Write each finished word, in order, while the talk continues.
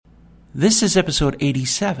This is episode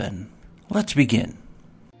 87. Let's begin.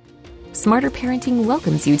 Smarter Parenting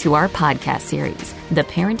welcomes you to our podcast series, The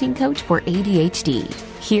Parenting Coach for ADHD.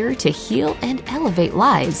 Here to heal and elevate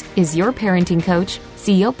lives is your parenting coach,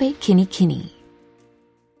 Siope Kinikini.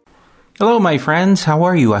 Hello, my friends. How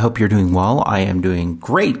are you? I hope you're doing well. I am doing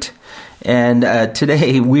great. And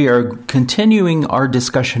today we are continuing our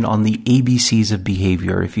discussion on the ABCs of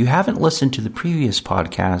behavior. If you haven't listened to the previous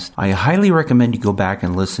podcast, I highly recommend you go back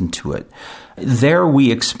and listen to it. There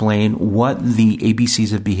we explain what the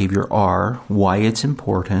ABCs of behavior are, why it's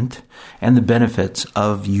important, and the benefits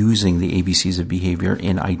of using the ABCs of behavior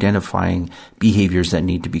in identifying behaviors that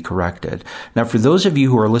need to be corrected. Now, for those of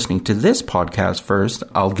you who are listening to this podcast first,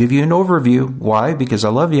 I'll give you an overview. Why? Because I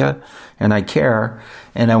love you and I care,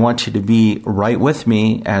 and I want you to be right with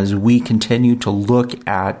me as we continue to look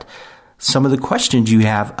at some of the questions you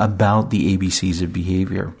have about the ABCs of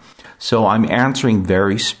behavior. So I'm answering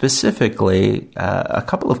very specifically a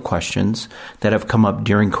couple of questions that have come up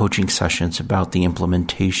during coaching sessions about the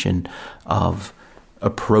implementation of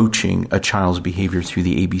approaching a child's behavior through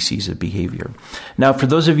the ABCs of behavior. Now, for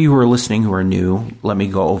those of you who are listening who are new, let me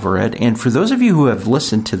go over it. And for those of you who have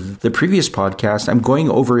listened to the previous podcast, I'm going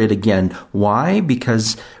over it again. Why?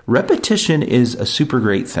 Because repetition is a super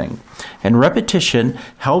great thing. And repetition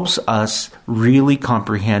helps us really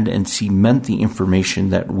comprehend and cement the information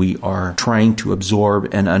that we are trying to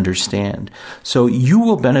absorb and understand. So you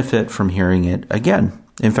will benefit from hearing it again.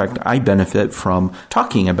 In fact, I benefit from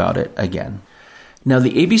talking about it again. Now,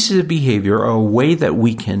 the ABCs of behavior are a way that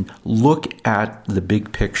we can look at the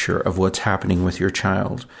big picture of what's happening with your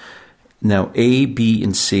child. Now, A, B,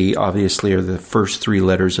 and C obviously are the first three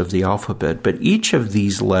letters of the alphabet, but each of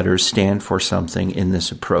these letters stand for something in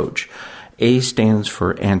this approach. A stands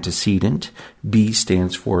for antecedent, B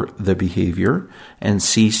stands for the behavior, and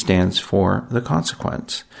C stands for the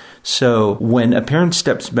consequence. So when a parent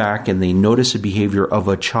steps back and they notice a behavior of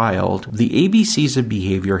a child, the ABCs of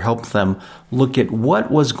behavior help them look at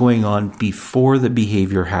what was going on before the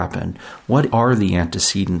behavior happened. What are the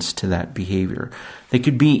antecedents to that behavior? They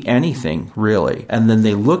could be anything, really. And then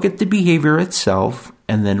they look at the behavior itself,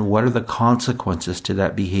 and then what are the consequences to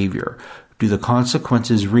that behavior? Do the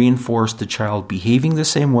consequences reinforce the child behaving the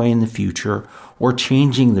same way in the future or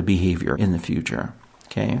changing the behavior in the future?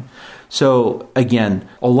 Okay. So again,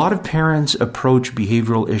 a lot of parents approach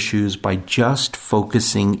behavioral issues by just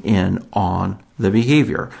focusing in on the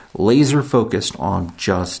behavior, laser focused on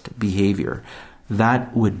just behavior.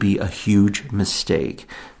 That would be a huge mistake.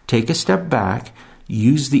 Take a step back,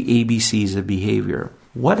 use the ABCs of behavior.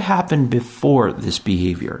 What happened before this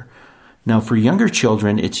behavior? Now, for younger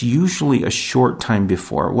children, it's usually a short time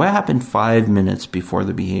before. What happened 5 minutes before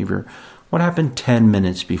the behavior? What happened 10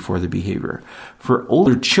 minutes before the behavior? For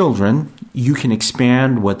older children, you can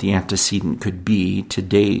expand what the antecedent could be to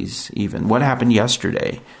days even. What happened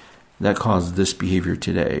yesterday that caused this behavior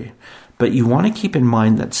today? But you want to keep in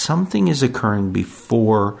mind that something is occurring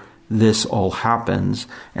before this all happens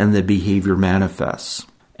and the behavior manifests.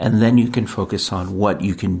 And then you can focus on what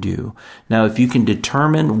you can do. Now, if you can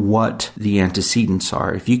determine what the antecedents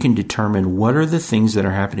are, if you can determine what are the things that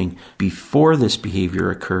are happening before this behavior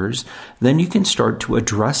occurs, then you can start to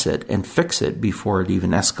address it and fix it before it even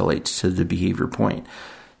escalates to the behavior point.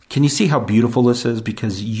 Can you see how beautiful this is?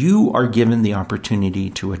 Because you are given the opportunity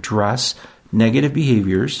to address negative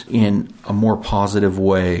behaviors in a more positive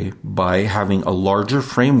way by having a larger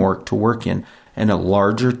framework to work in and a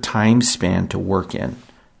larger time span to work in.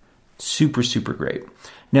 Super, super great.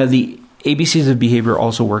 Now, the ABCs of behavior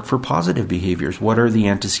also work for positive behaviors. What are the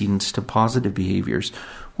antecedents to positive behaviors?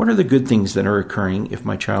 What are the good things that are occurring if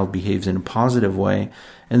my child behaves in a positive way?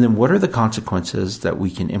 And then what are the consequences that we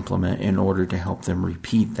can implement in order to help them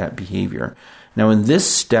repeat that behavior? Now, in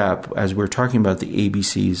this step, as we're talking about the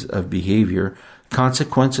ABCs of behavior,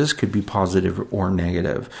 consequences could be positive or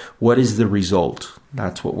negative. What is the result?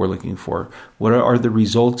 That's what we're looking for. What are the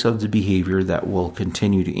results of the behavior that will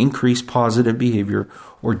continue to increase positive behavior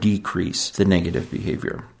or decrease the negative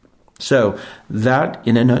behavior? So that,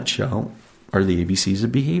 in a nutshell, are the ABCs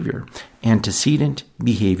of behavior: antecedent,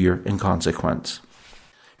 behavior, and consequence.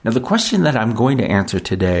 Now, the question that I'm going to answer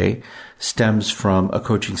today stems from a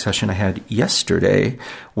coaching session I had yesterday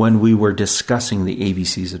when we were discussing the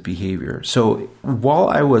ABCs of behavior. So while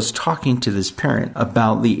I was talking to this parent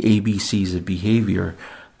about the ABCs of behavior,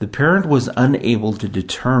 the parent was unable to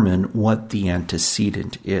determine what the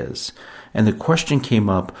antecedent is. And the question came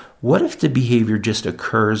up, what if the behavior just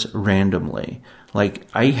occurs randomly? Like,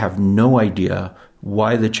 I have no idea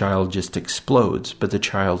why the child just explodes, but the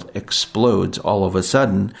child explodes all of a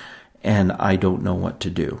sudden, and I don't know what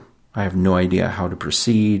to do. I have no idea how to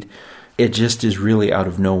proceed. it just is really out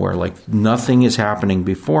of nowhere. Like nothing is happening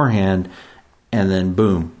beforehand, and then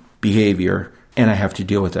boom, behavior, and I have to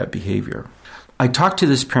deal with that behavior. I talked to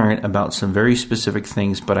this parent about some very specific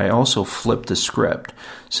things, but I also flipped the script.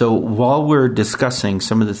 So while we're discussing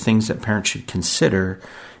some of the things that parents should consider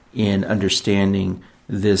in understanding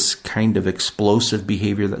this kind of explosive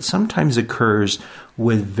behavior that sometimes occurs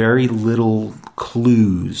with very little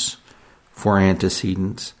clues for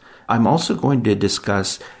antecedents, I'm also going to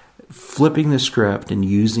discuss flipping the script and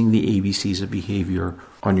using the ABCs of behavior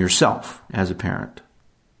on yourself as a parent.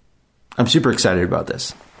 I'm super excited about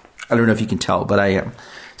this. I don't know if you can tell, but I am.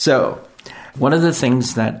 So one of the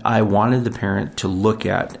things that I wanted the parent to look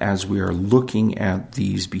at as we are looking at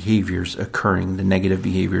these behaviors occurring, the negative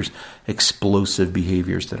behaviors, explosive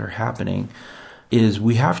behaviors that are happening, is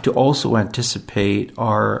we have to also anticipate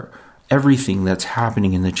everything that's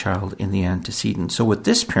happening in the child in the antecedent. So with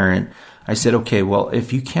this parent, I said, okay, well,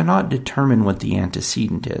 if you cannot determine what the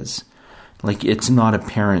antecedent is, like it's not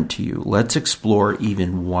apparent to you, let's explore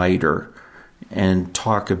even wider and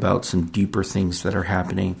talk about some deeper things that are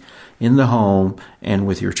happening in the home and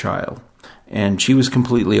with your child. And she was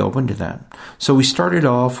completely open to that. So we started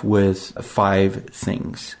off with 5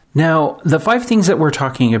 things. Now, the 5 things that we're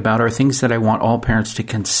talking about are things that I want all parents to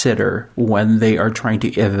consider when they are trying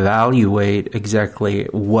to evaluate exactly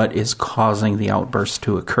what is causing the outburst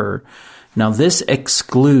to occur. Now, this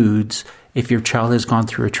excludes if your child has gone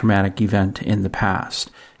through a traumatic event in the past.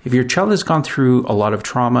 If your child has gone through a lot of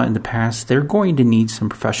trauma in the past, they're going to need some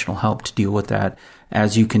professional help to deal with that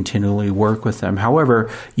as you continually work with them. However,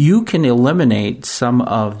 you can eliminate some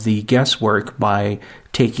of the guesswork by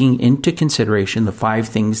taking into consideration the 5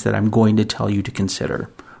 things that I'm going to tell you to consider.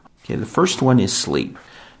 Okay, the first one is sleep.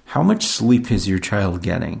 How much sleep is your child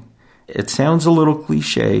getting? It sounds a little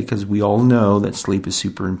cliche because we all know that sleep is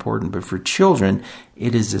super important, but for children,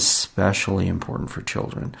 it is especially important for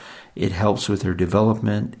children. It helps with their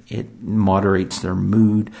development. It moderates their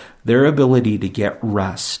mood. Their ability to get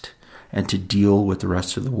rest and to deal with the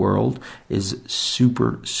rest of the world is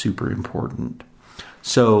super, super important.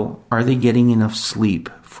 So are they getting enough sleep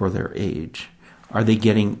for their age? Are they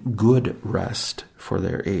getting good rest for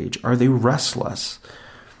their age? Are they restless?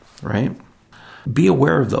 Right? Be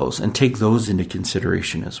aware of those and take those into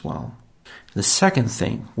consideration as well. The second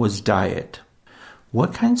thing was diet.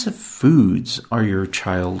 What kinds of foods are your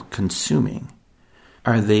child consuming?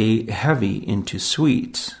 Are they heavy into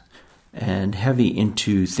sweets and heavy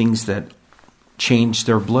into things that change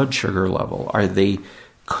their blood sugar level? Are they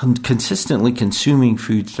consistently consuming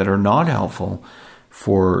foods that are not helpful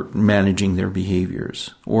for managing their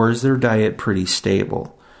behaviors? Or is their diet pretty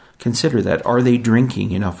stable? Consider that. Are they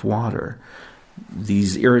drinking enough water?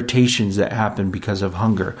 These irritations that happen because of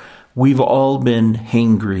hunger. We've all been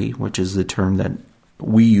hangry, which is the term that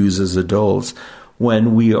we use as adults,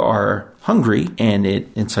 when we are hungry and it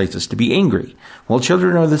incites us to be angry. Well,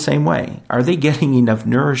 children are the same way. Are they getting enough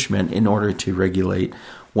nourishment in order to regulate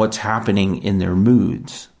what's happening in their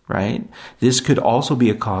moods, right? This could also be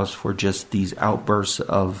a cause for just these outbursts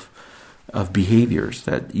of behaviors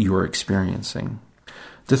that you are experiencing.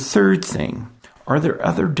 The third thing, are there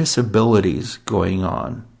other disabilities going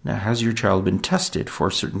on? Now, has your child been tested for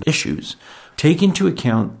certain issues? Take into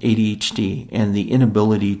account ADHD and the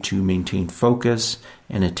inability to maintain focus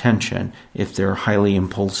and attention if they're highly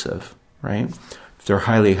impulsive, right? If they're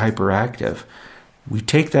highly hyperactive. We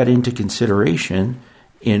take that into consideration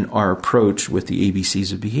in our approach with the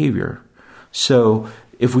ABCs of behavior. So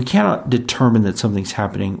if we cannot determine that something's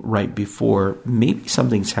happening right before, maybe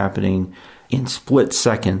something's happening in split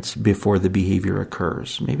seconds before the behavior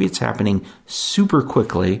occurs. Maybe it's happening super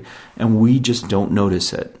quickly and we just don't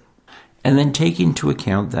notice it. And then take into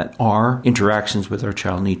account that our interactions with our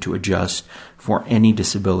child need to adjust for any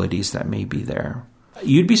disabilities that may be there.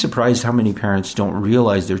 You'd be surprised how many parents don't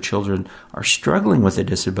realize their children are struggling with a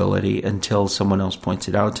disability until someone else points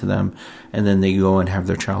it out to them, and then they go and have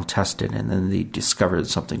their child tested, and then they discover that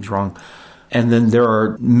something's wrong. And then there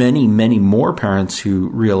are many, many more parents who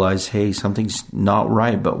realize, hey, something's not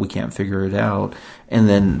right, but we can't figure it out. And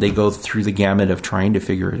then they go through the gamut of trying to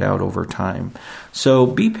figure it out over time. So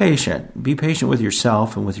be patient. Be patient with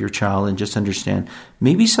yourself and with your child and just understand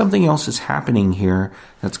maybe something else is happening here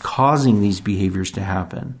that's causing these behaviors to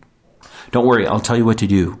happen. Don't worry, I'll tell you what to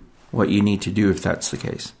do, what you need to do if that's the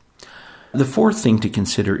case. The fourth thing to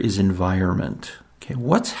consider is environment. Okay,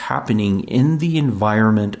 what's happening in the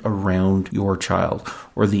environment around your child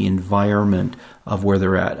or the environment of where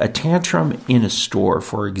they're at? A tantrum in a store,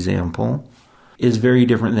 for example, is very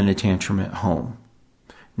different than a tantrum at home.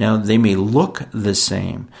 Now, they may look the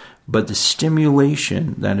same, but the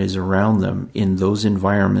stimulation that is around them in those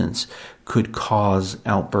environments could cause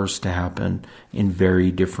outbursts to happen in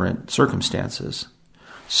very different circumstances.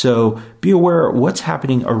 So be aware of what's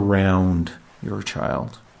happening around your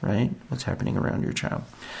child, right? What's happening around your child.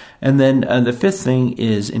 And then the fifth thing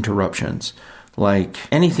is interruptions, like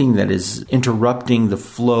anything that is interrupting the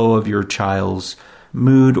flow of your child's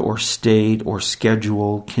mood or state or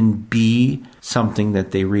schedule can be something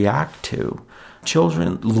that they react to.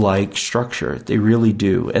 Children like structure. They really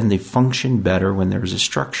do. And they function better when there's a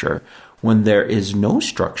structure. When there is no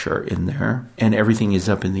structure in there and everything is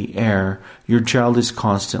up in the air, your child is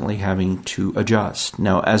constantly having to adjust.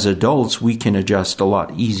 Now, as adults, we can adjust a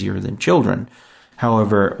lot easier than children.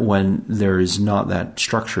 However, when there is not that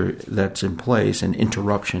structure that's in place and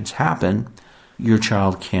interruptions happen, your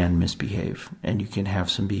child can misbehave and you can have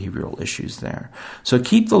some behavioral issues there. So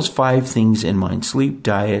keep those 5 things in mind: sleep,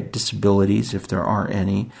 diet, disabilities, if there are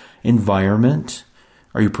any, environment.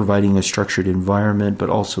 Are you providing a structured environment, but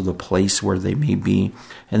also the place where they may be,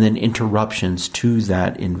 and then interruptions to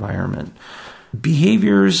that environment.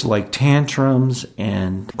 Behaviors like tantrums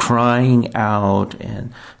and crying out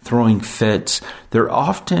and throwing fits, they're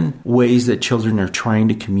often ways that children are trying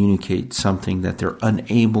to communicate something that they're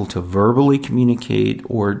unable to verbally communicate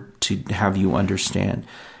or to have you understand.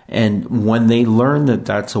 And when they learn that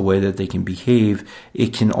that's a way that they can behave,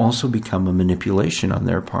 it can also become a manipulation on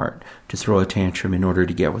their part to throw a tantrum in order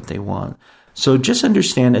to get what they want. So just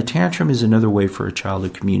understand a tantrum is another way for a child to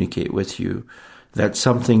communicate with you that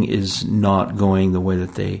something is not going the way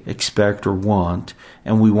that they expect or want.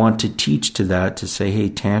 And we want to teach to that to say, hey,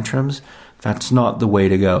 tantrums, that's not the way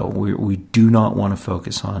to go. We do not want to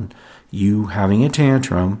focus on you having a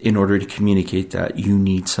tantrum. In order to communicate that, you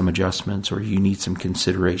need some adjustments or you need some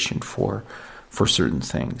consideration for certain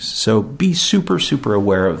things. So be super, super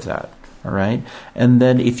aware of that. All right. And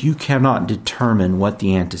then if you cannot determine what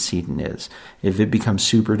the antecedent is, if it becomes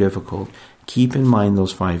super difficult, keep in mind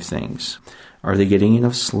those 5 things. Are they getting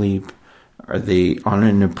enough sleep? Are they on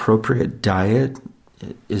an appropriate diet?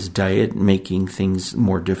 Is diet making things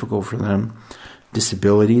more difficult for them?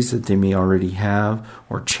 Disabilities that they may already have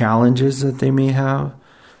or challenges that they may have?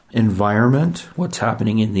 Environment, what's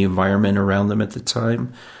happening in the environment around them at the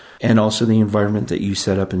time? And also the environment that you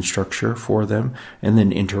set up in structure for them. And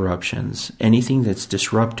then interruptions. Anything that's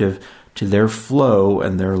disruptive to their flow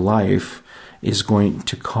and their life is going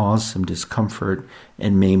to cause some discomfort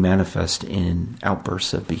and may manifest in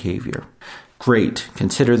outbursts of behavior. Great.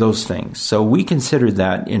 Consider those things. So we considered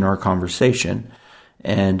that in our conversation.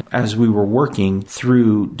 And as we were working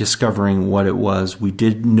through discovering what it was, we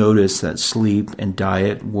did notice that sleep and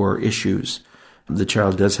diet were issues. The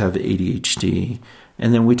child does have ADHD.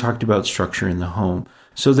 And then we talked about structure in the home.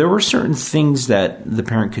 So there were certain things that the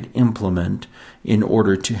parent could implement in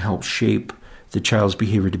order to help shape the child's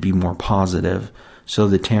behavior to be more positive, so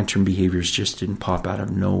the tantrum behaviors just didn't pop out of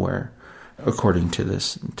nowhere, according to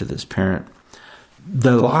this parent.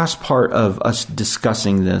 The last part of us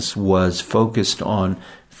discussing this was focused on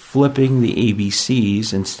flipping the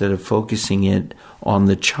ABCs instead of focusing it on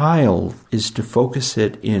the child, is to focus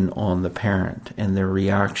it in on the parent and their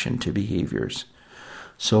reaction to behaviors.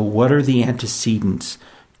 So what are the antecedents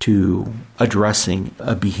to addressing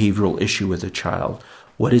a behavioral issue with a child?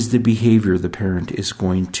 What is the behavior the parent is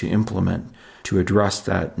going to implement to address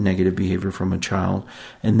that negative behavior from a child?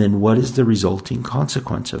 And then what is the resulting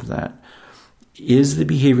consequence of that? Is the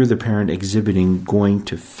behavior the parent exhibiting going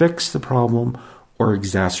to fix the problem or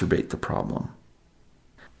exacerbate the problem?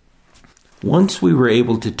 Once we were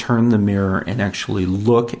able to turn the mirror and actually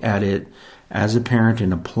look at it as a parent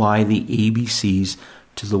and apply the ABCs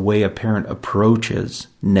to the way a parent approaches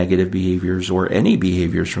negative behaviors or any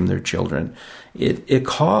behaviors from their children, it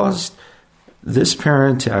caused this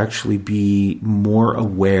parent to actually be more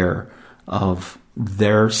aware of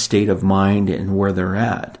their state of mind and where they're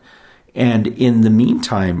at. And in the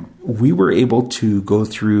meantime, we were able to go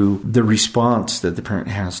through the response that the parent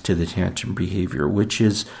has to the tantrum behavior, which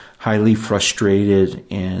is highly frustrated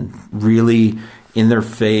and really in their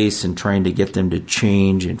face and trying to get them to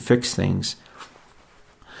change and fix things.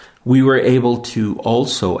 We were able to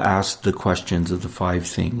also ask the questions of the 5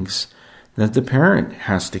 things that the parent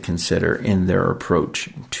has to consider in their approach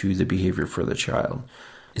to the behavior for the child.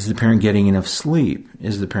 Is the parent getting enough sleep?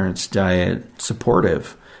 Is the parent's diet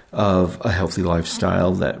supportive of a healthy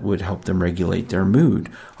lifestyle that would help them regulate their mood?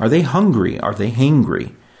 Are they hungry? Are they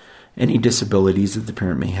hangry? Any disabilities that the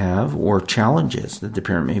parent may have or challenges that the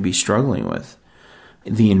parent may be struggling with?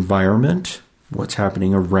 The environment, what's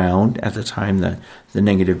happening around at the time that the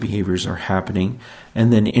negative behaviors are happening,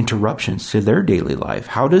 and then interruptions to their daily life.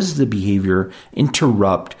 How does the behavior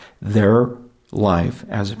interrupt their life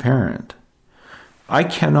as a parent? I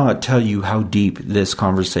cannot tell you how deep this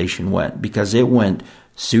conversation went, because it went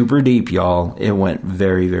super deep, y'all. It went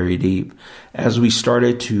very, very deep. As we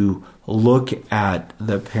started to look at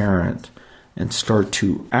the parent and start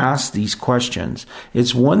to ask these questions,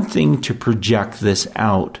 it's one thing to project this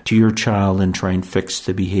out to your child and try and fix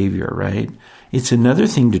the behavior, right? It's another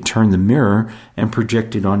thing to turn the mirror and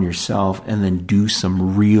project it on yourself and then do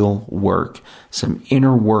some real work, some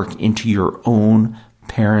inner work into your own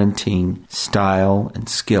parenting style and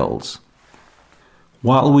skills.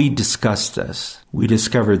 While we discussed this, we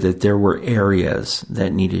discovered that there were areas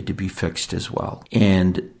that needed to be fixed as well.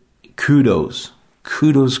 And kudos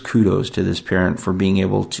to this parent for being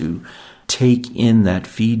able to take in that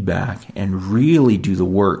feedback and really do the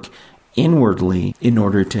work inwardly in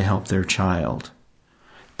order to help their child.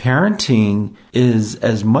 Parenting is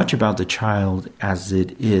as much about the child as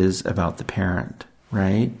it is about the parent,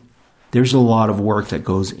 right? There's a lot of work that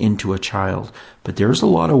goes into a child, but there's a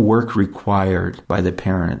lot of work required by the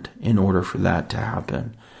parent in order for that to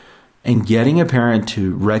happen. And getting a parent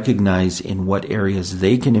to recognize in what areas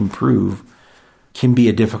they can improve can be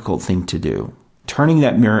a difficult thing to do. Turning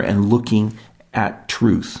that mirror and looking at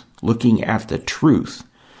the truth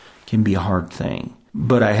can be a hard thing.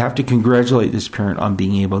 But I have to congratulate this parent on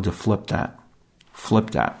being able to flip that.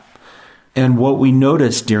 And what we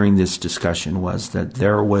noticed during this discussion was that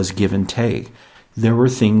there was give and take. There were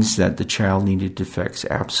things that the child needed to fix,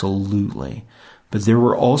 absolutely. But there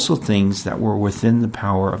were also things that were within the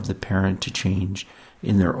power of the parent to change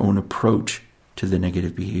in their own approach to the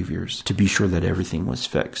negative behaviors to be sure that everything was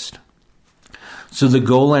fixed. So the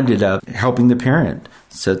goal ended up helping the parent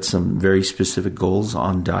set some very specific goals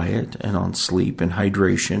on diet and on sleep and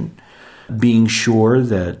hydration, being sure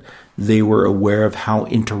that they were aware of how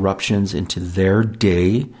interruptions into their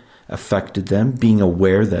day affected them, being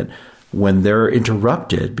aware that when they're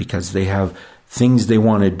interrupted because they have things they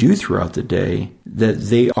want to do throughout the day, that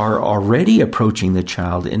they are already approaching the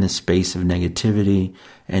child in a space of negativity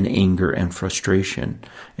and anger and frustration.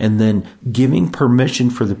 And then giving permission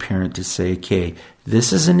for the parent to say, okay,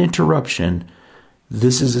 this is an interruption.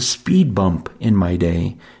 This is a speed bump in my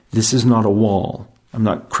day. This is not a wall. I'm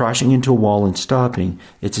not crashing into a wall and stopping.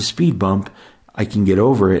 It's a speed bump. I can get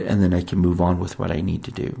over it, and then I can move on with what I need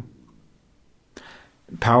to do.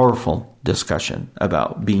 Powerful discussion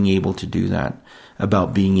about being able to do that,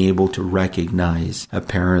 about being able to recognize a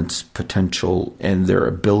parent's potential and their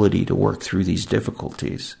ability to work through these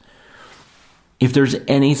difficulties. If there's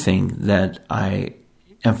anything that I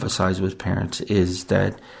emphasize with parents is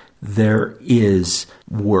that there is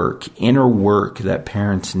work, inner work that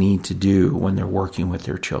parents need to do when they're working with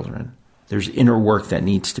their children. There's inner work that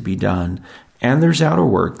needs to be done, and there's outer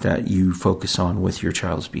work that you focus on with your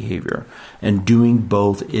child's behavior. And doing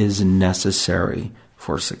both is necessary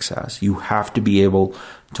for success. You have to be able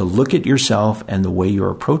to look at yourself and the way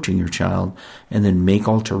you're approaching your child and then make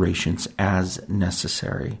alterations as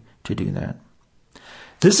necessary to do that.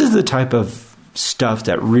 This is the type of stuff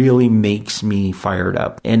that really makes me fired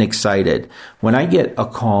up and excited. When I get a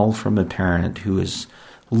call from a parent who is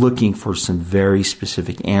looking for some very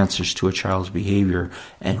specific answers to a child's behavior,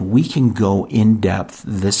 and we can go in depth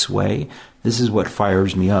this way, this is what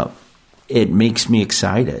fires me up. It makes me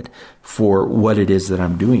excited for what it is that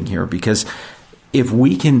I'm doing here, because if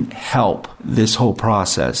we can help this whole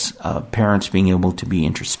process of parents being able to be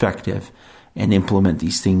introspective and implement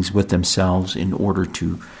these things with themselves in order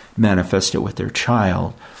to manifest it with their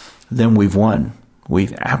child, then we've won.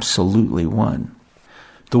 We've absolutely won.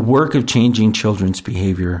 The work of changing children's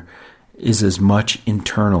behavior is as much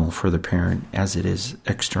internal for the parent as it is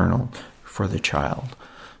external for the child.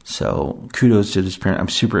 So kudos to this parent. I'm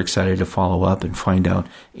super excited to follow up and find out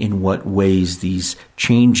in what ways these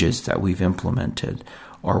changes that we've implemented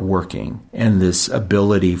are working. And this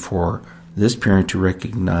ability for this parent to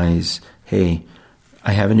recognize, hey,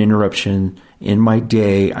 I have an interruption in my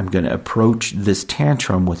day. I'm going to approach this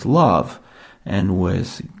tantrum with love and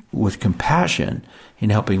with compassion in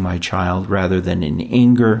helping my child rather than in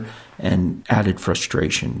anger and added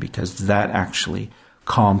frustration, because that actually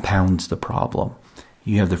compounds the problem.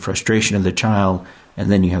 You have the frustration of the child,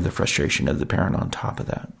 and then you have the frustration of the parent on top of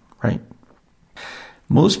that, right?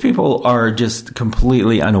 Most people are just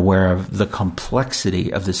completely unaware of the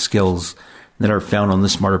complexity of the skills that are found on the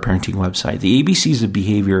Smarter Parenting website. The ABCs of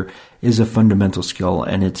behavior is a fundamental skill,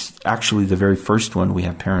 and it's actually the very first one we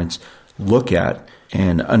have parents look at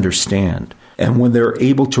and understand. And when they're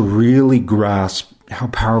able to really grasp how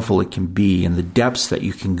powerful it can be and the depths that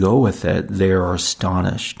you can go with it, they are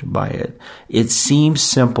astonished by it. It seems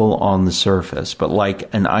simple on the surface, but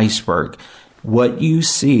like an iceberg, what you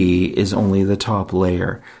see is only the top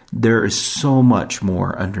layer. There is so much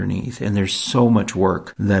more underneath, and there's so much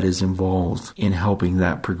work that is involved in helping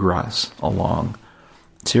that progress along.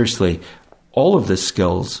 Seriously, all of the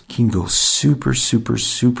skills can go super, super,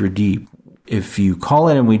 super deep. If you call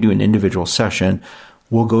in and we do an individual session,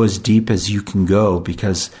 we'll go as deep as you can go,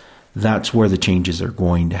 because that's where the changes are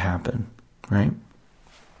going to happen, right?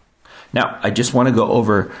 Now, I just want to go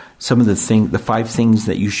over some of the 5 things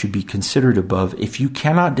that you should be considered above. If you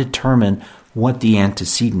cannot determine what the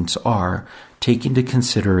antecedents are, take into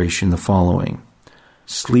consideration the following.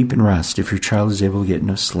 Sleep and rest, if your child is able to get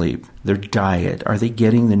no sleep. Their diet, are they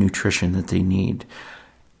getting the nutrition that they need?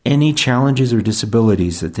 Any challenges or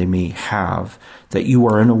disabilities that they may have that you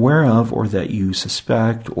are unaware of, or that you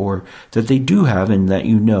suspect, or that they do have and that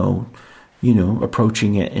you know,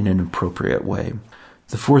 approaching it in an appropriate way.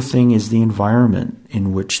 The 4th thing is the environment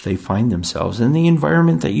in which they find themselves and the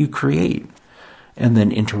environment that you create. And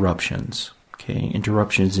then interruptions. Okay,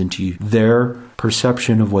 interruptions into their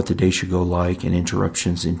perception of what the day should go like, and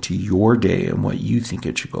interruptions into your day and what you think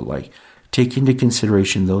it should go like. Take into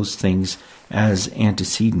consideration those things as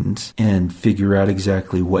antecedents and figure out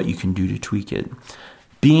exactly what you can do to tweak it.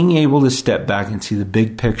 Being able to step back and see the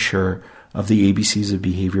big picture of the ABCs of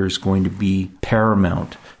behavior is going to be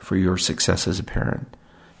paramount for your success as a parent.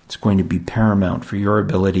 It's going to be paramount for your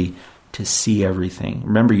ability to see everything.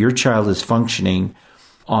 Remember, your child is functioning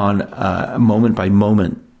on a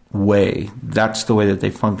moment-by-moment way. That's the way that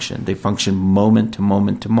they function. They function moment to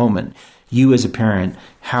moment to moment. You as a parent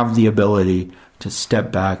have the ability to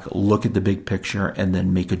step back, look at the big picture, and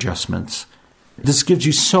then make adjustments. This gives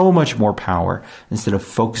you so much more power instead of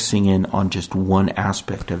focusing in on just one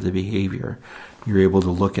aspect of the behavior. You're able to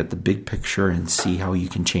look at the big picture and see how you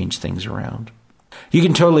can change things around. You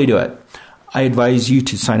can totally do it. I advise you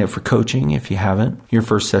to sign up for coaching if you haven't. Your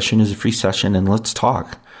first session is a free session, and let's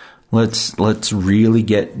talk. Let's really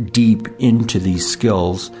get deep into these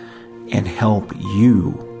skills and help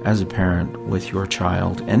you as a parent with your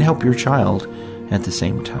child, and help your child at the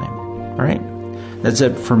same time. All right? That's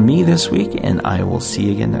it for me this week, and I will see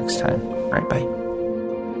you again next time. All right, bye.